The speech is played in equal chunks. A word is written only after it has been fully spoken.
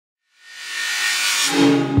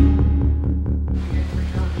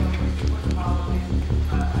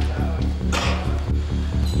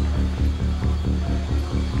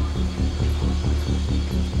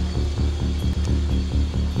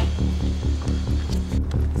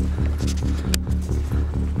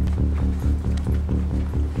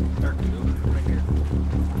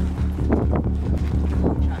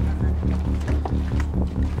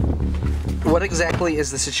What exactly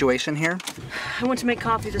is the situation here? I went to make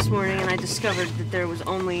coffee this morning and I discovered that there was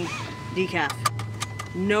only decaf.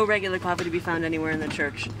 No regular coffee to be found anywhere in the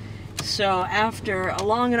church. So after a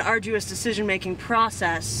long and arduous decision-making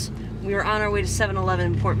process, we were on our way to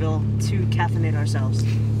 7-Eleven in Portville to caffeinate ourselves.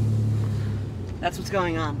 That's what's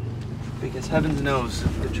going on. Because heavens knows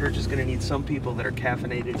the church is going to need some people that are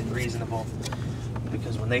caffeinated and reasonable.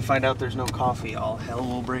 Because when they find out there's no coffee, all hell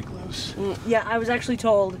will break loose. Yeah, I was actually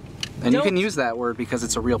told... And you can use that word because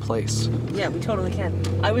it's a real place. Yeah, we totally can.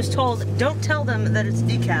 I was told, don't tell them that it's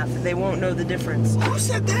decaf. They won't know the difference. Who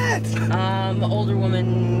said that? Older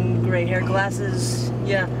woman, gray hair, glasses.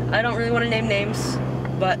 Yeah, I don't really want to name names,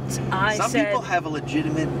 but Some people have a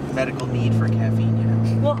legitimate medical need for caffeine,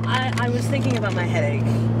 yeah. Well, I was thinking about my headache.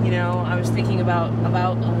 You know, I was thinking about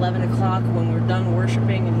 11 o'clock when we're done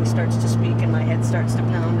worshiping and he starts to speak and my head starts to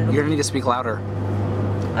pound. You're gonna need to speak louder.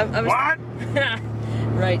 What?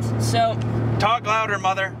 Right, so... Talk louder,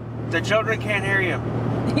 mother. The children can't hear you.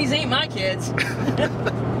 These ain't my kids. Well,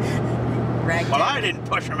 I didn't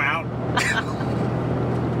push them out.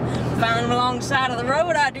 Found them along the side of the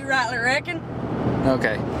road, I do rightly reckon.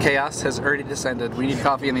 Okay, chaos has already descended. We need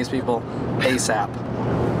coffee in these people ASAP.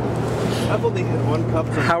 I've only had one cup.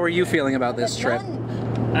 How are you feeling about this trip?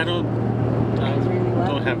 I don't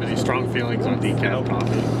have any strong feelings on decaf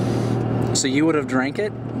coffee. So you would have drank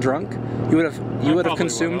it? Drunk? You would have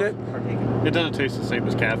consumed it? It doesn't taste the same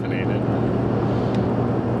as caffeinated.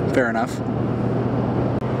 Fair enough.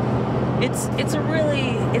 It's a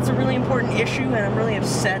really important issue, and I'm really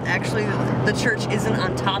upset actually that the church isn't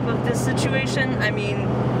on top of this situation. I mean,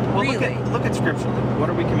 well, really. Look at scripturally. What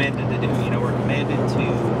are we commanded to do? You know, we're commanded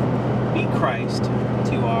to be Christ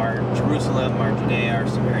to our Jerusalem, our Judea, our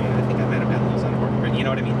Samaria. I think I might have gotten those out of order, but you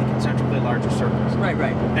know what I mean? The concentrically larger circles. Right.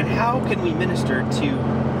 And how can we minister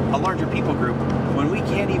to a larger people group when we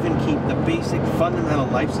can't even keep the basic, fundamental,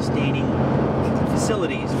 life-sustaining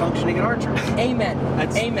facilities functioning at our church? Amen.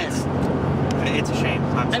 Amen. It's a shame.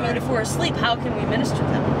 I'm sorry. I mean, if we're asleep, how can we minister to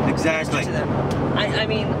them? Exactly. Minister to them? I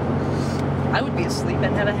mean, I would be asleep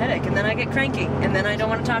and have a headache, and then I get cranky, and then I don't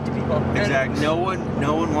want to talk to people. Exactly. No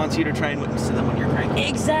one wants you to try and witness to them when you're cranky.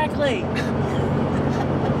 Exactly.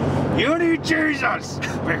 You need Jesus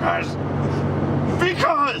because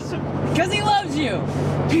he loves you.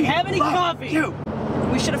 Have any coffee? You.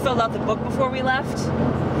 We should have filled out the book before we left.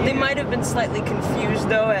 Yeah. They might have been slightly confused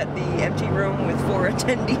though at the empty room with 4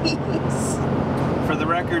 attendees. For the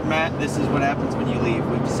record, Matt, this is what happens when you leave.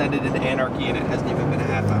 We've descended into anarchy and it hasn't even been a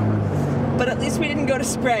half hour. But at least we didn't go to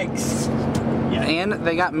Sprague's. Yeah. And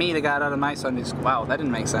they got me to get out of my Sunday school. Wow, that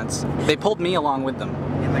didn't make sense. They pulled me along with them.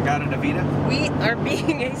 And they got a Davida? We are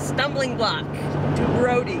being a stumbling block to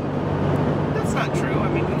Brody. That's not true. I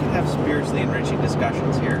mean, we can have spiritually enriching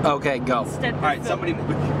discussions here. Okay, go. Alright, somebody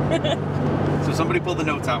pull the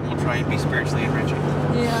notes out and we'll try and be spiritually enriching.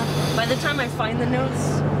 Yeah. By the time I find the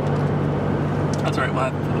notes... That's alright, we'll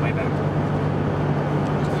have them for the way back.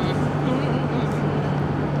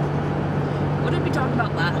 What did we talk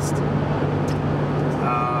about last?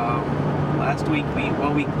 Last week,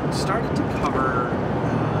 we started to cover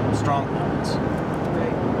strongholds.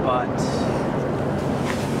 Right. But...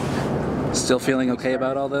 Still feeling okay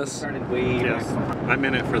about all this? Started way Yes. I'm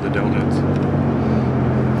in it for the donuts.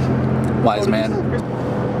 Wise man.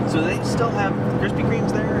 So they still have Krispy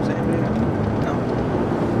Kremes there? Is anybody no?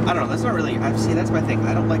 I don't know. That's not really... See, that's my thing.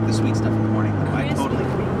 I don't like the sweet stuff in the morning. I totally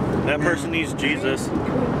agree. That person needs Jesus.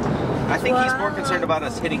 I think he's more concerned about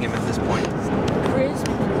us hitting him at this point.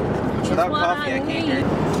 Which without coffee, I can't hear.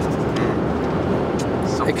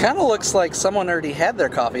 So, it kind of looks like someone already had their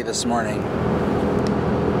coffee this morning.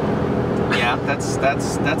 Yeah, that's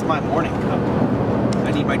my morning cup.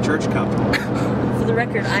 I need my church cup. For the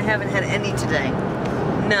record, I haven't had any today.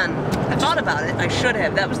 None. I thought about it. I should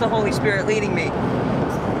have. That was the Holy Spirit leading me.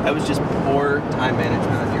 That was just poor time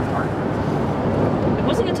management on your part. It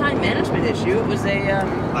wasn't a time management issue. It was a...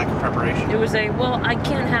 lack of preparation. It was a, well, I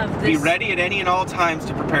can't have this... Be ready at any and all times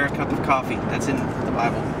to prepare a cup of coffee. That's in the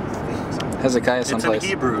Bible. Hezekiah someplace. It's in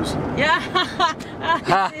Hebrews. Yeah.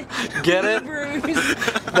 Get it? Hebrews.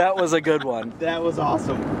 That was a good one. That was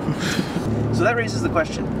awesome. So that raises the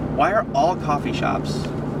question, why are all coffee shops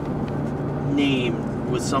named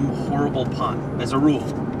with some horrible pun as a rule?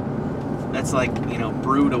 That's like, you know,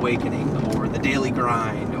 Brood Awakening or The Daily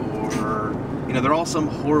Grind or, you know, they're all some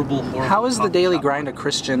horrible. How is The coffee Daily shop Grind a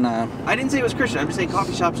Christian I didn't say it was Christian. I'm just saying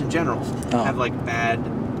coffee shops in general have like bad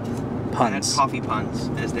puns? Coffee puns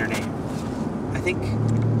as their name. I think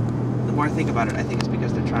the more I think about it, I think it's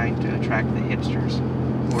because they're trying to attract the hipsters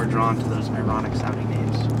who are drawn to those ironic sounding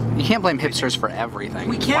names. You can't blame hipsters for everything.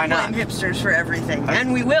 We can't blame hipsters for everything,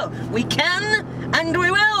 and we will. We can, and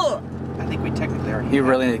we will. I think we technically are. You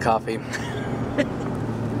really need coffee. You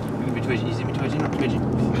can be twitching. You see me twitching? I'm twitching.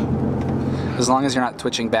 As long as you're not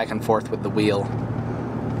twitching back and forth with the wheel.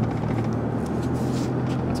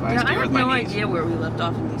 That's why I I stay have with my no knees. idea where we left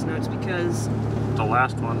off in these notes because The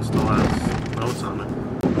last one still has notes on it.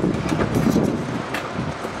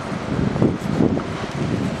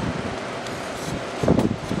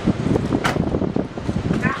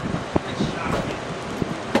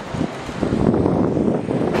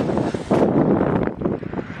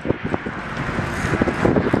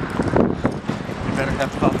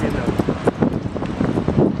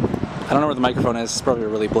 I don't know where the microphone is. It's probably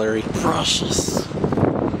really blurry. Precious.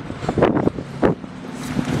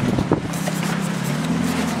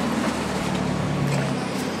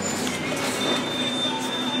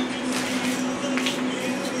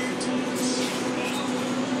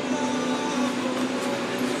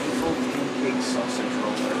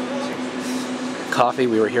 Coffee.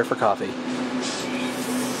 We were here for coffee.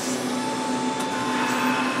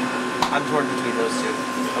 I'm torn between those two.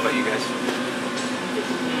 How about you guys?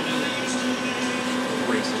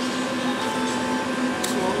 Racist.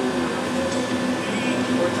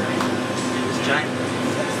 This giant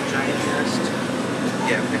nearest.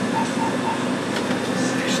 Yeah,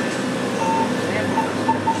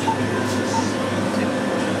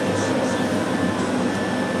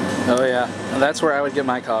 Oh yeah, that's where I would get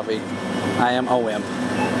my coffee. I am a wimp.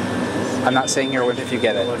 I'm not saying you're a wimp if you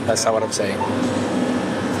get it. That's not what I'm saying.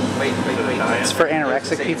 Wait. It's for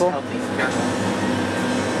anorexic people.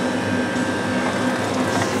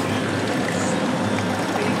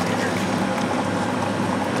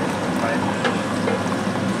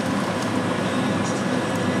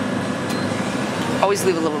 always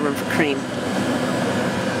leave a little room for cream.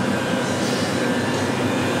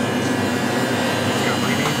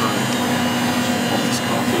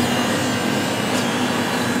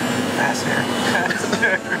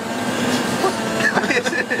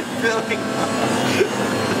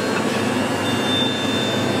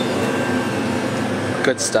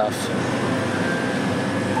 Good stuff.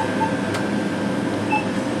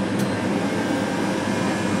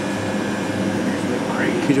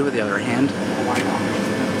 Can you do it with the other hand?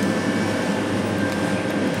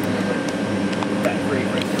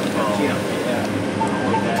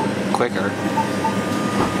 Quicker.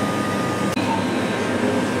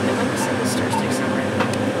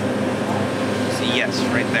 See, yes,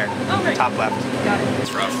 right there. Oh, right. Top left. Got it.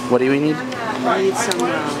 It's rough. What do we need? I need some of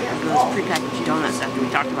those prepackaged donuts after we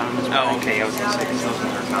talked about them this morning. Oh, okay. I was going to say, because those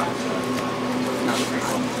ones are not very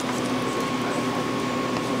cool.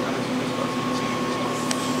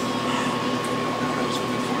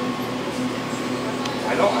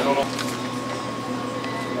 I don't know.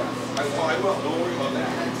 I will. Don't worry about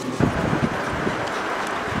that.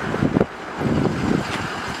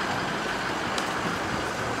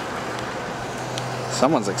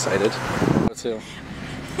 Someone's excited. Me too.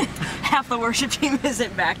 Half the worship team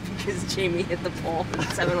isn't back because Jamie hit the pole at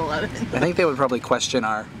 7-Eleven. I think they would probably question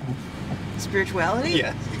our... Spirituality?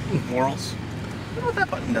 Yeah. Morals. Look what that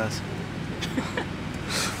button does.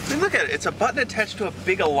 I mean, look at it. It's a button attached to a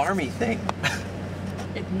big alarmy thing.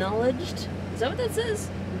 Acknowledged? Is that what that says?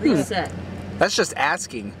 Reset. That's just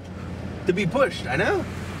asking. To be pushed, I know.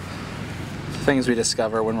 Things we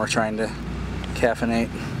discover when we're trying to caffeinate.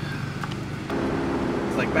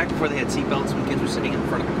 It's like back before they had seatbelts when kids were sitting in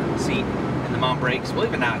front of the seat and the mom brakes. Well,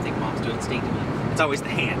 even now I think moms do it instinctively. It's always the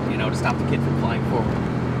hand, you know, to stop the kid from flying forward.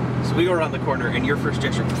 So we go around the corner and your first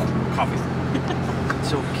gesture, coffee.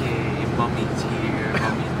 It's okay, mommy's here,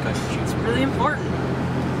 mommy's got you. It's really important.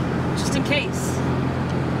 Just in case.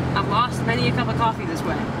 I've lost many a cup of coffee this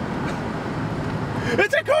way.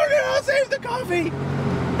 It's a corner, I'll save the coffee!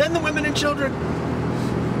 Then the women and children.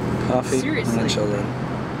 Coffee Seriously. and children.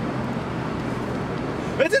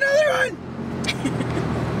 It's another one!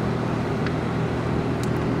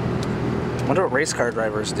 I wonder what race car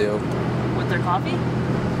drivers do. With their coffee?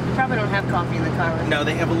 They probably don't have coffee in the car. Right? No,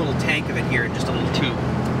 they have a little tank of it here and just a little tube.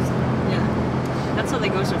 Yeah. That's how they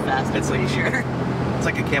go so fast, It's I'm pretty like- sure. It's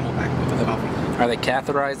like a camelback but with coffee. Are they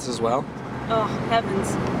catheterized as well? Oh,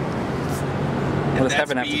 heavens. What does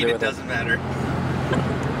heaven have to do with it? Doesn't matter.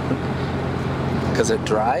 Because it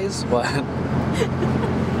dries? What?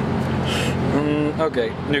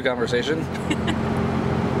 Okay, new conversation.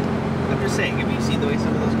 I'm just saying, have you seen the way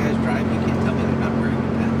some of those guys drive? You can't tell me they're not wearing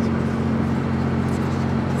good pants.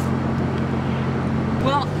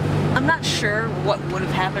 Well, I'm not sure what would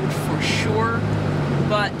have happened for sure,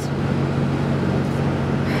 but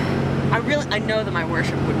I know that my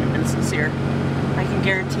worship wouldn't have been sincere. I can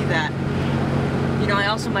guarantee that. You know, I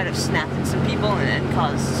also might have snapped at some people and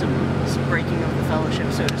caused some breaking of the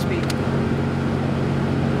fellowship, so to speak.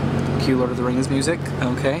 Cue Lord of the Rings music.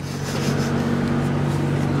 Okay.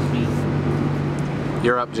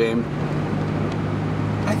 You're up, James.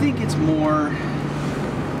 I think it's more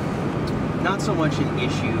not so much an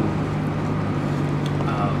issue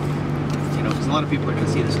of, you know, because a lot of people are going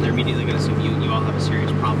to see this and they're immediately going to assume you all have a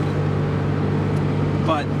serious problem.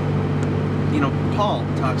 But, you know, Paul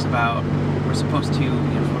talks about we're supposed to,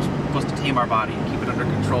 we're supposed to tame our body and keep it under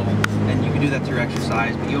control, and you can do that through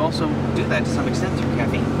exercise, but you also do that to some extent through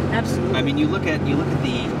caffeine. Absolutely. I mean, you look at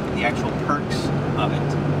the actual perks of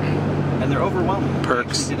it, and they're overwhelming.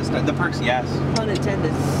 Perks. The perks, yes. Pun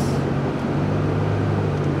intended.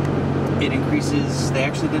 It increases, they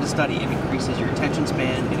actually did a study, it increases your attention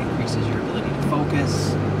span, it increases your ability to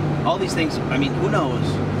focus. All these things, I mean, who knows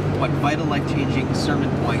what vital life-changing sermon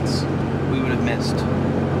points we would have missed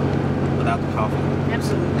without the coffee.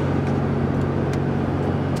 Absolutely.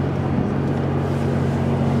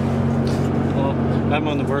 Well, I'm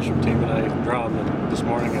on the worship team and I drum, and this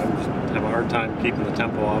morning I have a hard time keeping the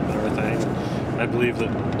tempo up and everything. I believe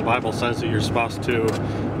that the Bible says that you're supposed to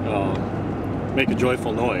make a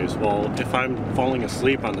joyful noise. Well, if I'm falling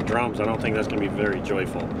asleep on the drums, I don't think that's going to be very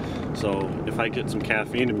joyful. So if I get some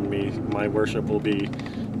caffeine in me, my worship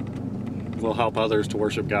will help others to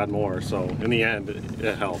worship God more. So in the end,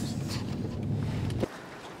 it helps.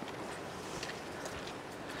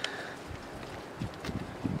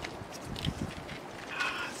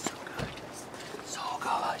 So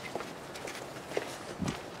good.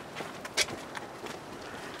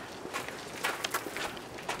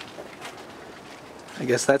 I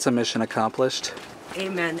guess that's a mission accomplished.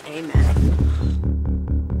 Amen, amen.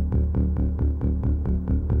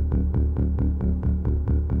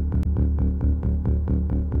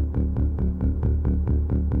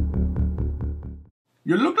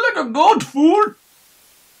 You look like a goat, fool!